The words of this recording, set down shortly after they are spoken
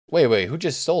Wait, who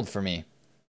just sold for me?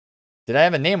 Did I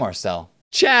have a name or sell?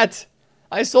 Chat!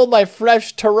 I sold my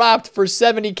fresh Taropt for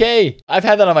 70K. I've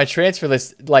had that on my transfer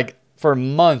list like for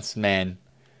months, man.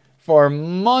 For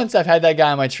months, I've had that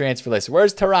guy on my transfer list.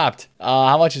 Where's Taropt?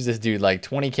 How much is this dude? Like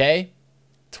 20K?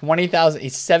 20,000.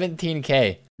 He's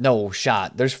 17K. No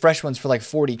shot. There's fresh ones for like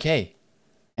 40K.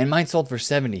 And mine sold for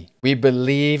 70. We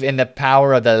believe in the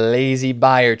power of the lazy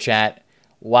buyer, chat.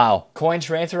 Wow. Coin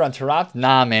transfer on Taropt?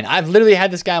 Nah, man. I've literally had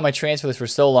this guy on my transfer list for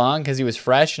so long because he was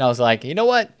fresh. And I was like, you know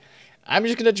what? I'm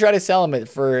just going to try to sell him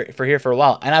for here for a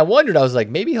while. And I wondered, I was like,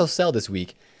 maybe he'll sell this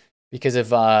week because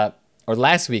of, or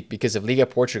last week because of Liga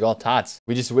Portugal Tots.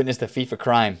 We just witnessed a FIFA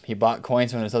crime. He bought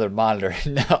coins from his other monitor.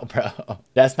 No, bro.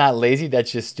 That's not lazy.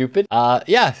 That's just stupid.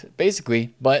 Yeah,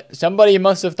 basically. But somebody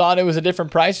must have thought it was a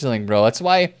different price ceiling, bro. That's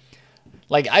why,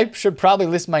 like, I should probably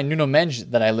list my Nuno Mendes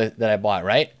that I bought,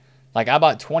 right? Like, I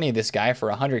bought 20 of this guy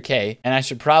for 100K, and I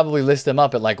should probably list them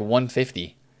up at like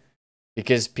 150.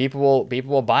 Because people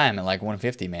will buy him at like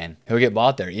 150, man. He'll get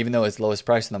bought there, even though his lowest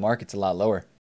price in the market's a lot lower.